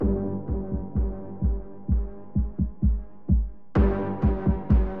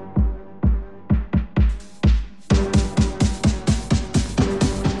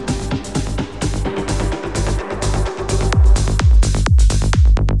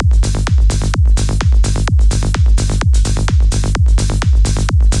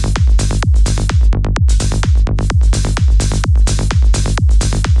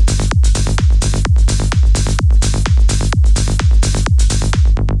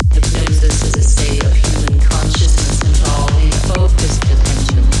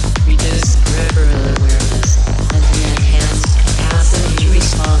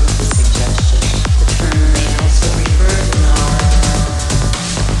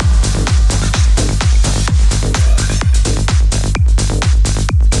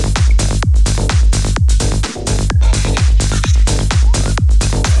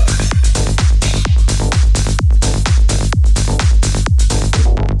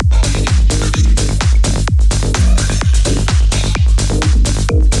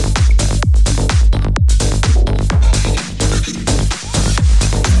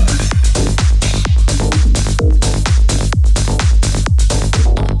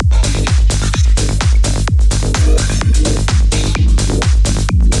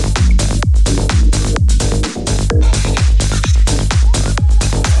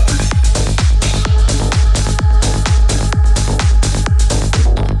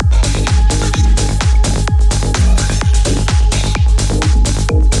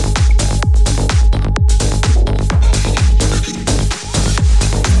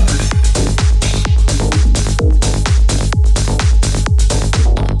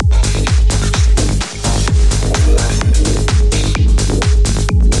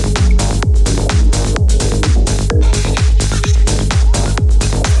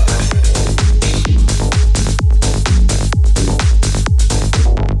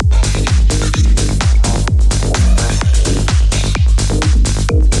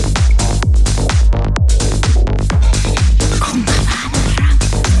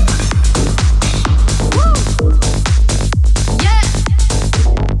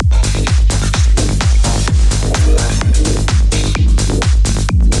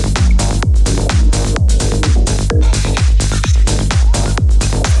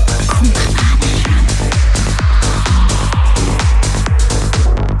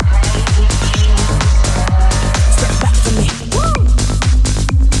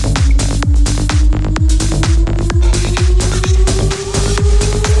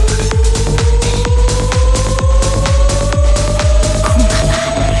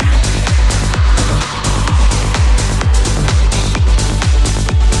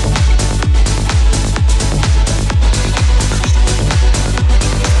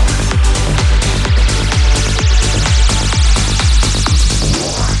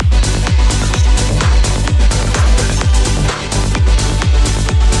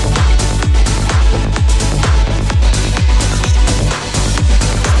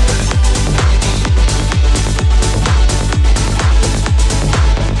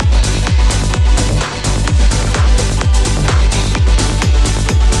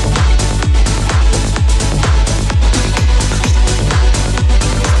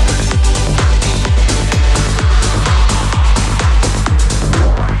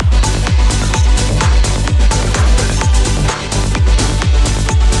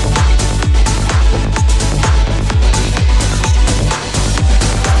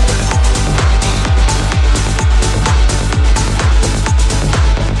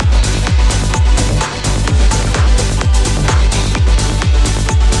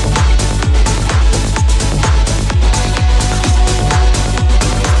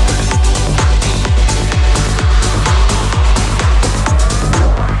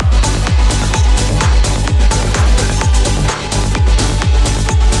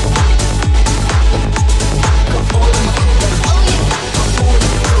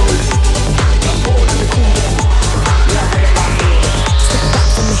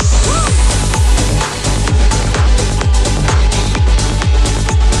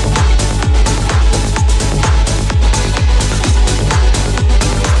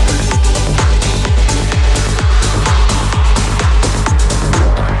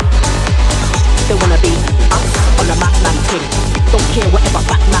they wanna be us on a Batman thing. Don't care whatever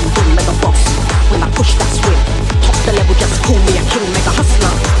Batman bring, mega boss. When I push that swing, top the level, just call me a king, mega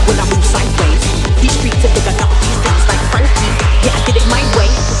hustler. When I move sideways, these streets are bigger, not these things like Frankie. Yeah, I did it my way.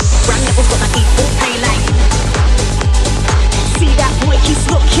 Brand levels got that equal pay like. See that boy, he's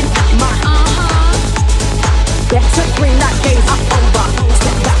looking at my. Better bring that gaze up over.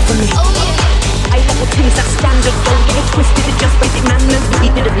 Step back for me. Oh yeah. I level things that standard. Don't get it twisted. It's just basic manners.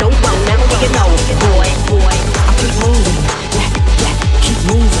 He didn't know well. Now you know, boy. I keep moving. Yeah. Keep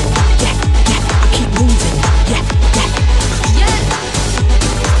moving. Yeah. I keep moving. Yeah.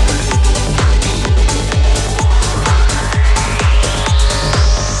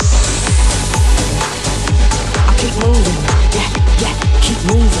 I keep moving. Yeah. Keep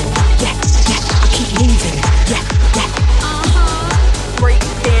moving. Yeah. I keep moving. Yeah. Break,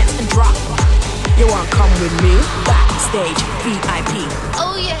 dance, and drop. You wanna come with me? Backstage, VIP.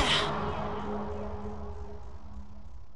 Oh yeah.